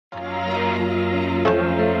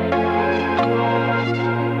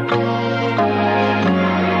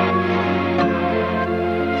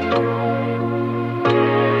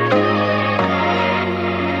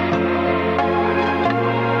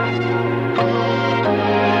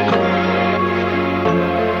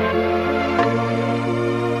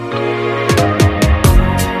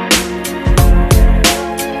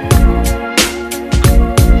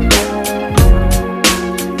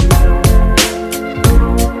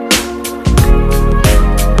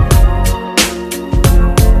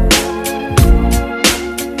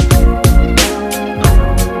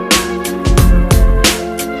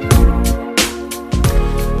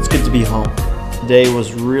today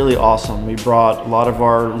was really awesome. We brought a lot of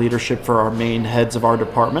our leadership for our main heads of our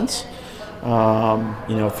departments,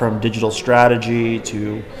 from digital strategy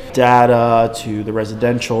to data to the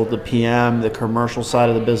residential, the PM, the commercial side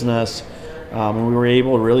of the business. And we were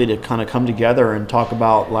able really to kind of come together and talk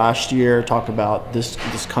about last year, talk about this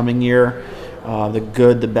coming year, the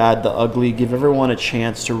good, the bad, the ugly, give everyone a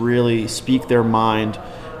chance to really speak their mind,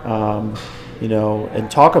 and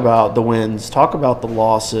talk about the wins, talk about the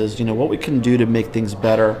losses, what we can do to make things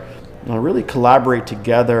better, really collaborate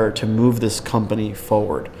together to move this company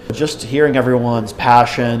forward. Just hearing everyone's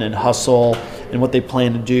passion and hustle and what they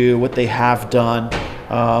plan to do, what they have done,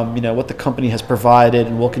 what the company has provided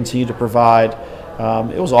and will continue to provide.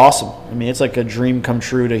 It was awesome. I mean, it's like a dream come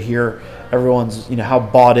true to hear everyone's, how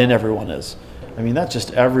bought in everyone is. I mean, that's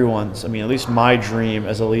just everyone's, at least my dream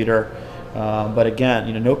as a leader. But again,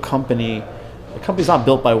 the company's not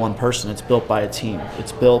built by one person, it's built by a team.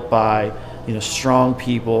 It's built by, strong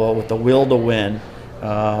people with the will to win.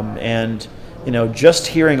 Just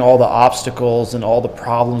hearing all the obstacles and all the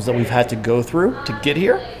problems that we've had to go through to get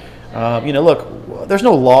here. Look, there's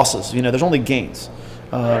no losses, there's only gains.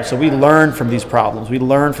 So we learn from these problems, we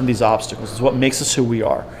learn from these obstacles. It's what makes us who we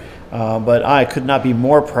are. But I could not be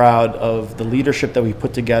more proud of the leadership that we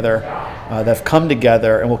put together, that have come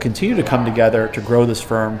together and will continue to come together to grow this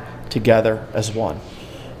firm together as one.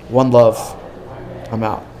 One love. I'm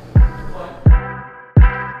out.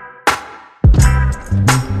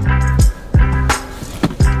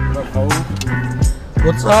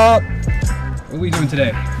 What's up? What are we doing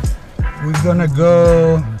today? We're gonna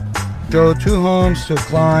go show 2 homes to a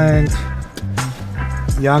client,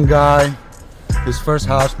 young guy, his first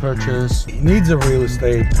house purchase. He needs a real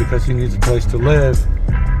estate because he needs a place to live,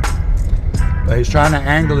 but he's trying to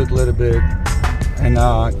angle it a little bit and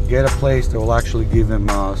get a place that will actually give him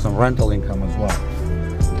some rental income as well.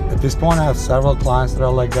 At this point, I have several clients that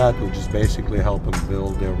are like that, which is basically help them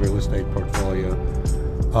build their real estate portfolio.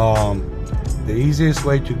 The easiest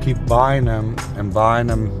way to keep buying them and buying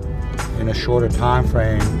them in a shorter time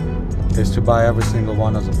frame is to buy every single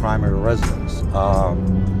one as a primary residence.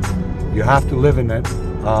 You have to live in it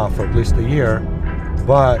for at least a year,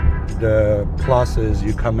 but the plus is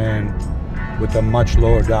you come in with a much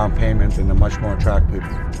lower down payment and a much more attractive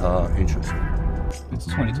interest. It's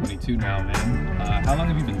 2022 now, man. How long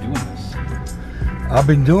have you been doing this? I've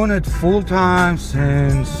been doing it full time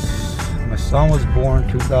since my son was born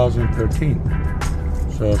 2013.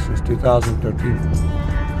 So since 2013.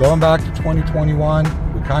 Going back to 2021,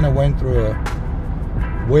 we kind of went through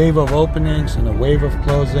a wave of openings and a wave of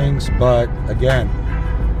closings, but again,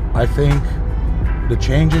 I think the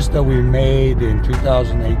changes that we made in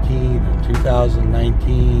 2018 and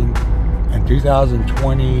 2019 and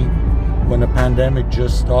 2020 when the pandemic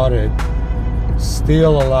just started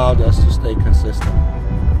still allowed us to stay consistent.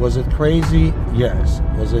 Was it crazy? Yes.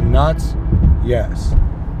 Was it nuts? Yes.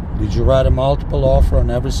 Did you write a multiple offer on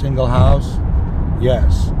every single house?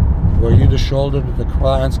 Yes. Were you the shoulder that the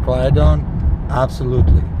clients cried on?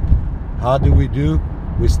 Absolutely. How did we do?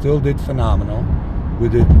 We still did phenomenal. We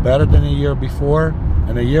did better than a year before,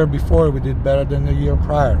 and a year before we did better than the year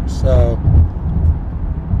prior. So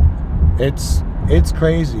it's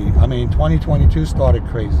crazy. 2022 started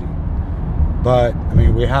crazy, but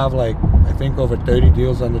we have I think over 30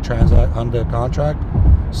 deals under contract.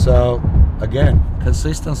 So again,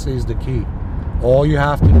 consistency is the key. All you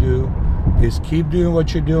have to do is keep doing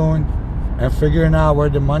what you're doing and figuring out where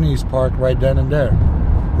the money is parked right then and there.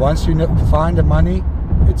 Once you find the money,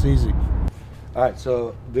 it's easy. All right,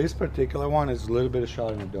 so this particular one is a little bit of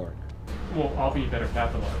shot in the dark. Well, I'll be better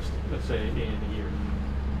capitalized, let's say, in a year.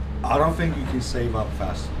 I don't think you can save up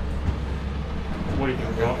fast. What do you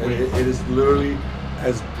think? It is literally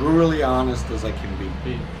as brutally honest as I can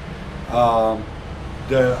be.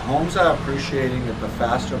 The homes are appreciating at the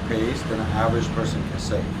faster pace than an average person can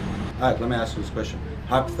save. All right, let me ask you this question.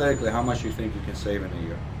 Hypothetically, how much do you think you can save in a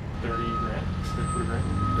year? 30 grand, 30 grand.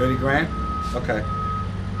 30 grand? Okay.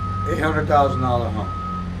 $800,000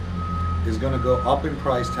 home is going to go up in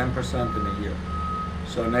price 10% in a year.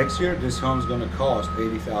 So next year, this home is going to cost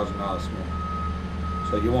 $80,000 more.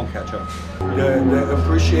 So you won't catch up. The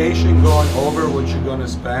appreciation going over what you're going to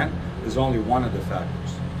spend is only one of the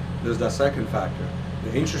factors. There's that second factor.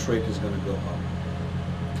 The interest rate is going to go up.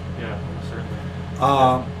 Yeah,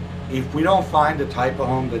 certainly. If we don't find the type of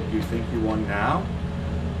home that you think you want now,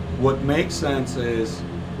 what makes sense is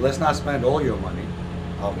let's not spend all your money,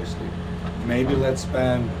 obviously. Maybe let's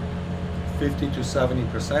spend 50 to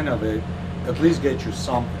 70% of it, at least get you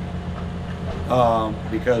something.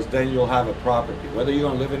 Because then you'll have a property. Whether you're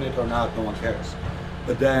going to live in it or not, no one cares.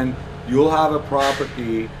 But then you'll have a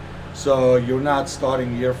property So you're not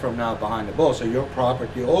starting a year from now behind the ball. So your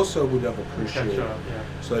property also would have appreciated. Yeah.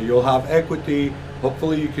 So you'll have equity.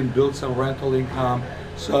 Hopefully you can build some rental income.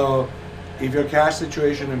 So if your cash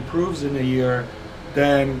situation improves in a year,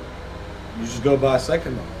 then you just go buy a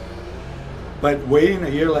second one. But waiting a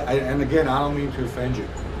year, and again, I don't mean to offend you,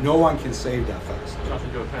 no one can save that fast.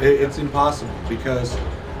 It's impossible because,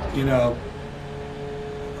 you know,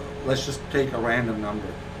 let's just take a random number.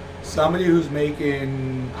 Somebody who's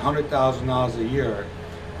making $100,000 a year,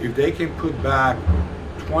 if they can put back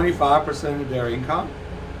 25% of their income,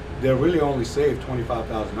 they really only save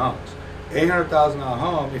 $25,000. $800,000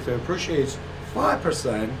 home, if it appreciates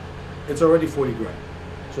 5%, it's already 40 grand.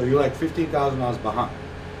 So you're like $15,000 behind.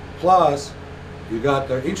 Plus, you got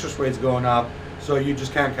the interest rates going up, so you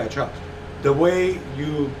just can't catch up. The way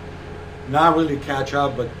you not really catch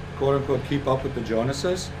up, but quote unquote keep up with the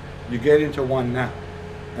Jonases, you get into one now.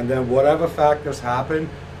 And then whatever factors happens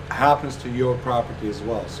to your property as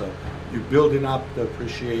well. So you're building up the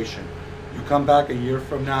appreciation. You come back a year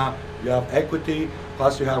from now, you have equity,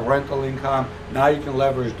 plus you have rental income. Now you can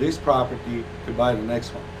leverage this property to buy the next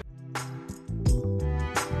one.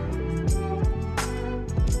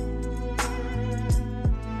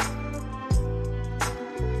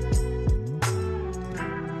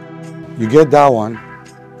 You get that one,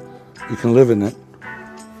 you can live in it,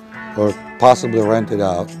 or possibly rent it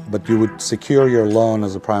out, but you would secure your loan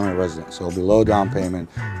as a primary residence. So it'll be low down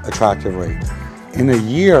payment, attractive rate. In a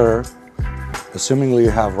year, assuming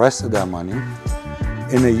you have rest of that money,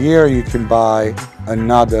 in a year you can buy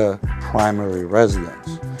another primary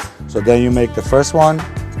residence. So then you make the first one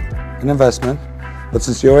an investment, but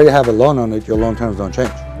since you already have a loan on it, your loan terms don't change.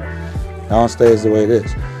 That one stays the way it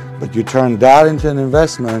is. But you turn that into an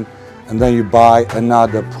investment, and then you buy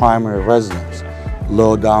another primary residence.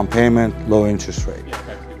 Low down payment, low interest rate.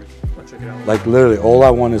 I'll check it out. Like literally, all I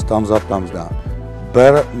want is thumbs up, thumbs down.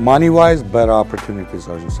 Better, money-wise, better opportunities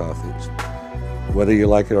are in Southeast. Whether you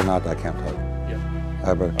like it or not, I can't tell you. Yeah. All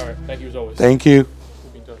right, brother. All right. Thank you as always. Thank you.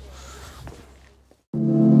 We'll be in touch.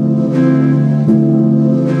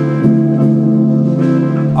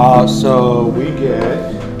 So we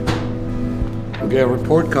get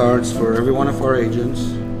report cards for every one of our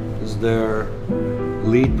agents. Is their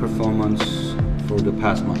lead performance for the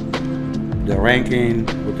past month. Their ranking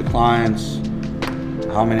with the clients,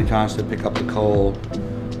 how many times they pick up the call,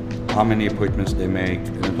 how many appointments they make,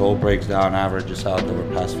 and it all breaks down, averages out over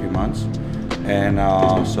the past few months. And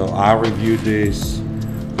so I review this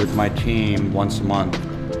with my team once a month,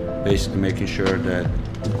 basically making sure that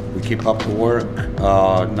we keep up the work,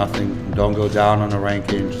 nothing, don't go down on the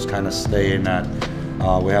ranking, just kind of stay in that.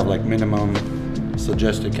 We have like minimum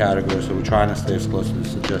suggested categories, so we're trying to stay as close to the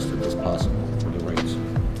suggested as possible for the rates.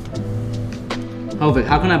 Hovik,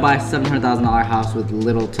 how can I buy a $700,000 house with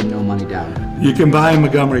little to no money down? You can buy in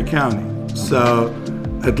Montgomery County. So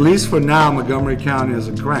at least for now, Montgomery County has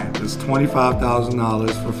a grant. It's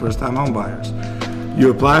 $25,000 for first-time home buyers.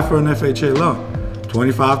 You apply for an FHA loan.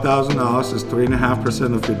 $25,000 is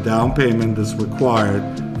 3.5% of your down payment that's required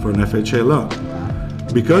for an FHA loan.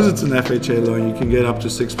 Because it's an FHA loan, you can get up to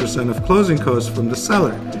 6% of closing costs from the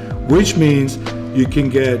seller, which means you can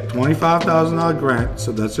get $25,000 grant,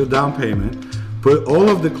 so that's your down payment, put all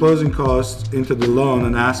of the closing costs into the loan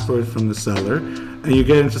and ask for it from the seller, and you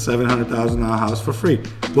get into $700,000 house for free.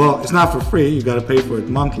 Well, it's not for free, you gotta pay for it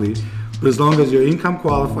monthly, but as long as your income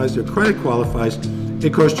qualifies, your credit qualifies,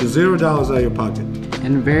 it costs you $0 out of your pocket.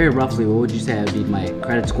 And very roughly, what would you say would be my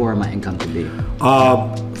credit score and my income to be?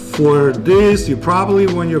 For this, you probably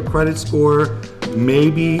want your credit score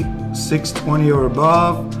maybe 620 or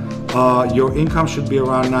above. Your income should be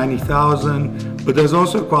around 90,000, but there's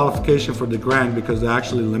also a qualification for the grant because they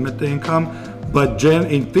actually limit the income. But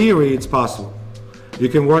in theory, it's possible. You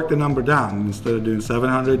can work the number down. Instead of doing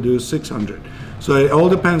 700, do 600. So it all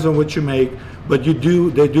depends on what you make, but they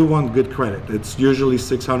do want good credit. It's usually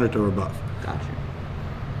 600 or above. Gotcha.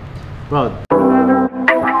 Bro.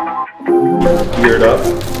 Geared up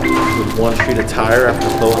with one sheet of tire after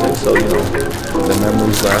closing, so you know the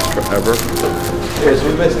memories last forever. Yeah, so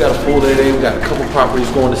we basically got a full day today. We got a couple properties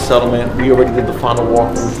going to settlement. We already did the final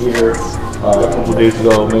walkthrough here a couple days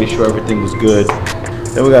ago, made sure everything was good.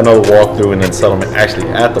 Then we got another walkthrough and then settlement actually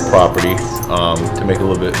at the property to make it a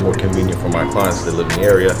little bit more convenient for my clients that live in the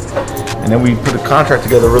area. And then we put a contract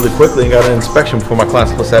together really quickly and got an inspection before my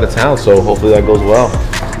clients was out of town, so hopefully that goes well.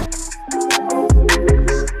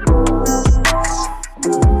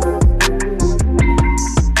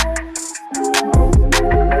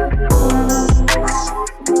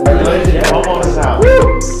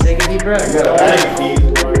 Take a deep breath.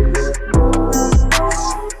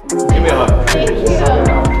 Give me a hug. Thank you.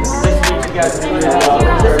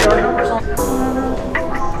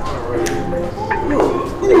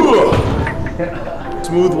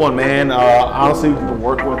 smooth one, man. Honestly, we've been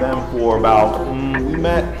working with them for about, we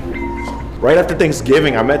met right after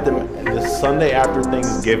Thanksgiving. I met them the Sunday after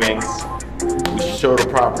Thanksgiving. We showed the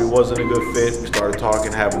property wasn't a good fit. We started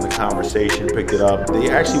talking, having the conversation, picked it up. They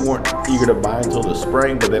actually weren't eager to buy until the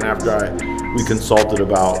spring, but then after we consulted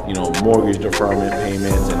about, you know, mortgage deferment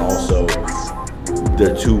payments and also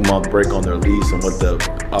their 2-month break on their lease and what the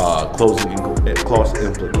closing cost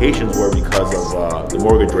implications were because of the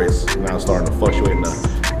mortgage rates now starting to fluctuate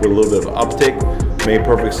with a little bit of uptick. Made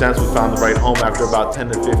perfect sense. We found the right home after about 10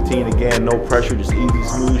 to 15. Again, no pressure, just easy,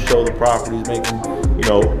 smooth, show the properties, make them, you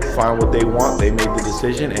know, find what they want. They made the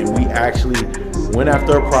decision, and we actually went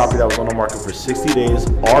after a property that was on the market for 60 days.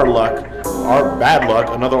 Our bad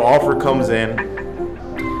luck, another offer comes in.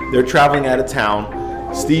 They're traveling out of town.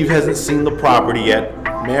 Steve hasn't seen the property yet.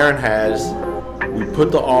 Maren has. We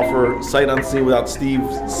put the offer sight unseen without Steve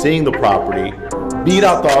seeing the property. Beat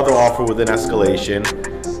out the other offer with an escalation.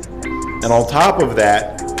 And on top of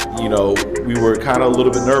that, you know, we were kind of a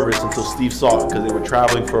little bit nervous until Steve saw it because they were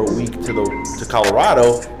traveling for a week to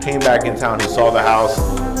Colorado. Came back in town, he saw the house.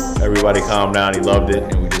 Everybody calmed down, he loved it,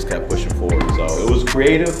 and we just kept pushing forward. So it was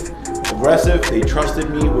creative, aggressive. They trusted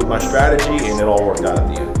me with my strategy, and it all worked out at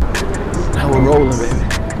the end. Now we're rolling, baby.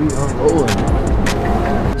 We are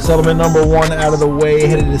rolling. Settlement number 1 out of the way,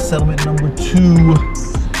 headed to settlement number 2.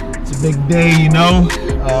 It's a big day, you know.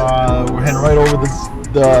 We're heading right over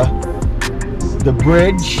the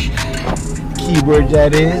bridge, Key Bridge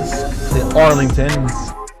that is, to Arlington.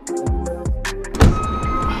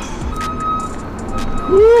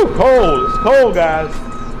 Woo, cold, it's cold, guys.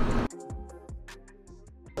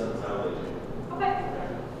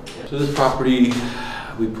 So this property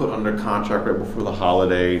we put under contract right before the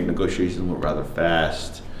holiday. Negotiations went rather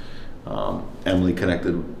fast. Emily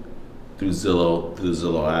connected through the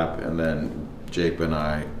Zillow app, and then Jake and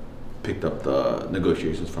I picked up the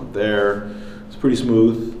negotiations from there. It's pretty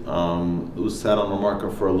smooth. It was sat on the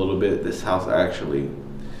market for a little bit. This house actually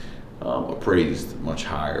appraised much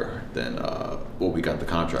higher than what we got the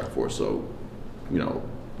contract for. So, you know,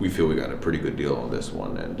 we feel we got a pretty good deal on this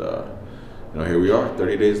one. And you know, here we are,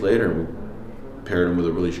 30 days later. We paired him with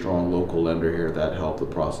a really strong local lender here that helped the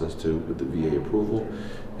process too with the VA approval.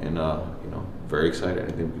 And you know, very excited.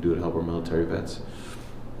 Anything we can do to help our military vets.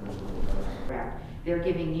 They're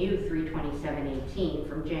giving you 3/27/18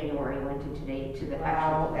 from January 1 to today to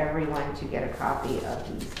allow everyone to get a copy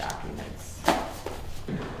of these documents.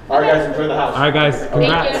 All right, guys, enjoy the house. All right, guys.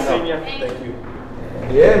 Congrats. Thank you.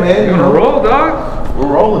 Yeah, man. You gonna roll, dog?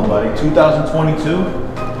 We're rolling, buddy. 2022.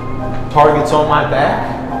 Targets on my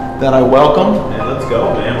back that I welcomed. And let's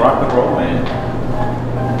go, man. Rock and roll, man.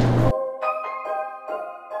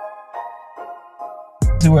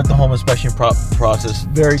 We're at the home inspection process.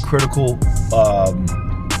 Very critical,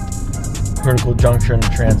 critical juncture in the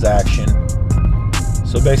transaction.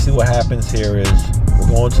 So basically what happens here is we're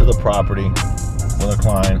going to the property with a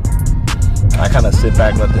client. I kind of sit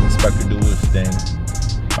back, let the inspector do his thing.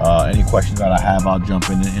 Any questions that I have, I'll jump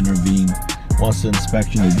in and intervene. Once the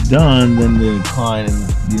inspection is done, then the client and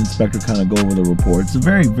the inspector kind of go over the report. It's a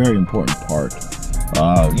very, very important part.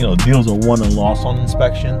 You know, deals are won and lost on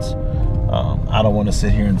inspections. I don't want to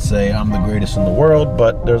sit here and say I'm the greatest in the world,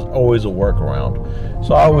 but there's always a workaround.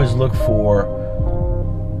 So I always look for,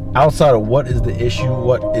 outside of what is the issue,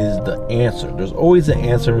 what is the answer. There's always an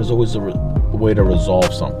answer. There's always a way to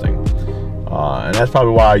resolve something. And that's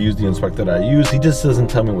probably why I use the inspector that I use. He just doesn't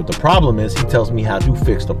tell me what the problem is. He tells me how to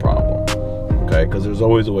fix the problem. Okay, because there's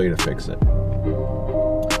always a way to fix it.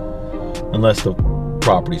 Unless the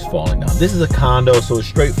property's falling down. This is a condo, so it's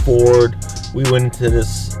straightforward. We went into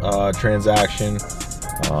this transaction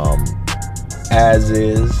as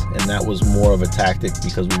is, and that was more of a tactic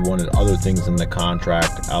because we wanted other things in the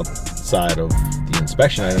contract outside of the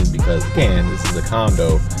inspection items, because again, this is a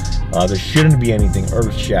condo. There shouldn't be anything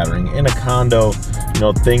earth-shattering in a condo. You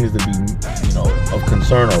know, things to be, you know, of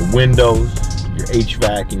concern are windows, your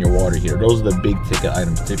HVAC, and your water heater. Those are the big ticket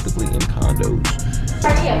items typically in condos. How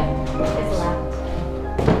are you? It's allowed.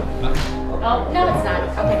 Oh, no, it's not.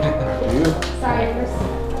 Okay. Sorry, first.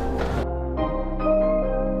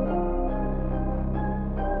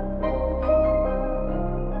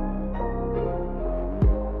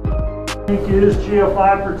 Is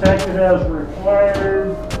GFI protected as required?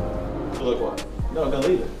 Look what? No, I'm gonna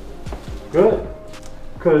leave it. Good.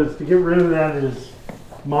 Because to get rid of that is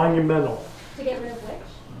monumental. To get rid of which?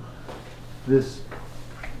 This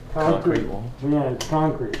concrete wall. Yeah, it's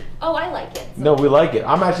concrete. Oh, I like it. No, we like it.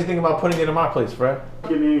 I'm actually thinking about putting it in my place, Fred.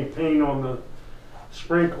 Getting any paint on the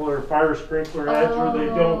sprinkler, fire sprinkler heads, or they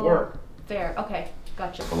don't work. Fair. Okay.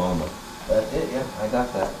 Gotcha. Paloma. That's it, yeah, I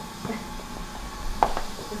got that.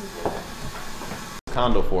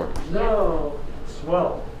 Condo for it. No,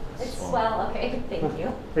 swell. It's swell, okay, thank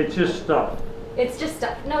you. It's just stuff. It's just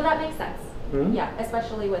stuff. No, that makes sense. Hmm? Yeah,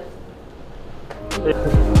 especially with. You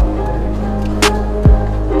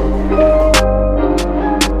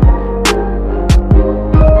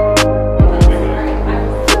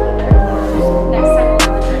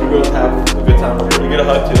girls have a good time. You get a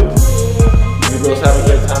hug too. You girls have a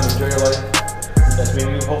good time. Enjoy your life. Nice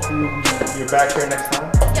meeting you. Hopefully you're back here next time.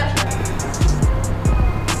 Yep.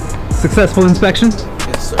 Successful inspection?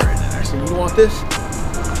 Yes, sir. And actually, you want this?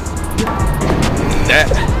 That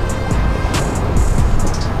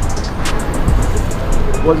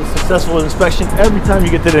was a successful inspection. Every time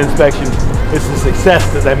you get to the inspection, it's a success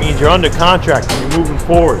because that means you're under contract and you're moving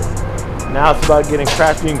forward. Now it's about getting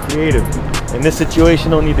crafty and creative. In this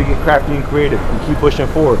situation, don't need to get crafty and creative. We keep pushing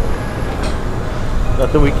forward.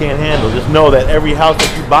 Nothing we can't handle. Just know that every house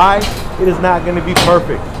that you buy, it is not going to be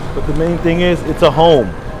perfect. But the main thing is, it's a home.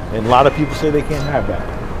 And a lot of people say they can't have that.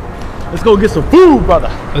 Let's go get some food, brother.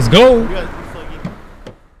 Let's go.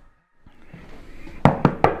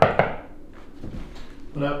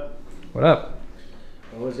 What up? What up?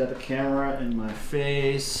 Always got the camera in my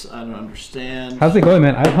face. I don't understand. How's it going,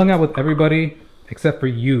 man? I've hung out with everybody except for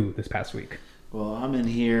you this past week. Well, I'm in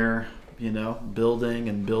here, you know, building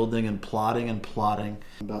and building and plotting and plotting.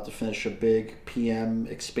 I'm about to finish a big PM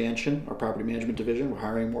expansion, our property management division. We're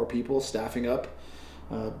hiring more people, staffing up,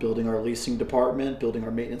 building our leasing department, building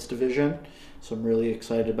our maintenance division. So I'm really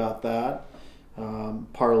excited about that.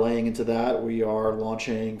 Parlaying into that, we are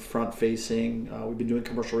launching front-facing. We've been doing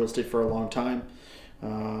commercial real estate for a long time,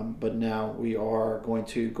 but now we are going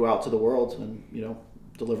to go out to the world and, you know,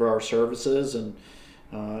 deliver our services and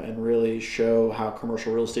really show how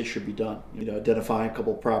commercial real estate should be done. You know, identifying a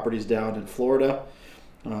couple of properties down in Florida.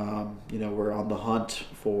 You know, we're on the hunt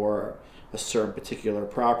for a certain particular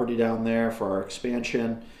property down there for our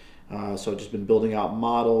expansion. So just been building out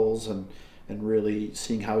models and really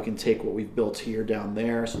seeing how we can take what we've built here down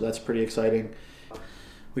there. So that's pretty exciting.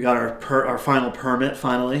 We got our final permit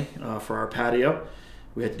finally for our patio.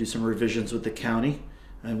 We had to do some revisions with the county,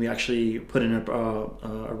 and we actually put in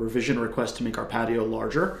a revision request to make our patio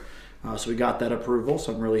larger. So we got that approval,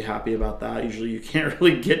 so I'm really happy about that. Usually you can't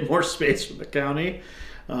really get more space from the county,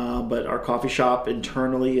 but our coffee shop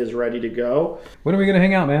internally is ready to go. When are we gonna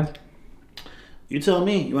hang out, man? You tell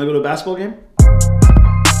me. You wanna go to a basketball game?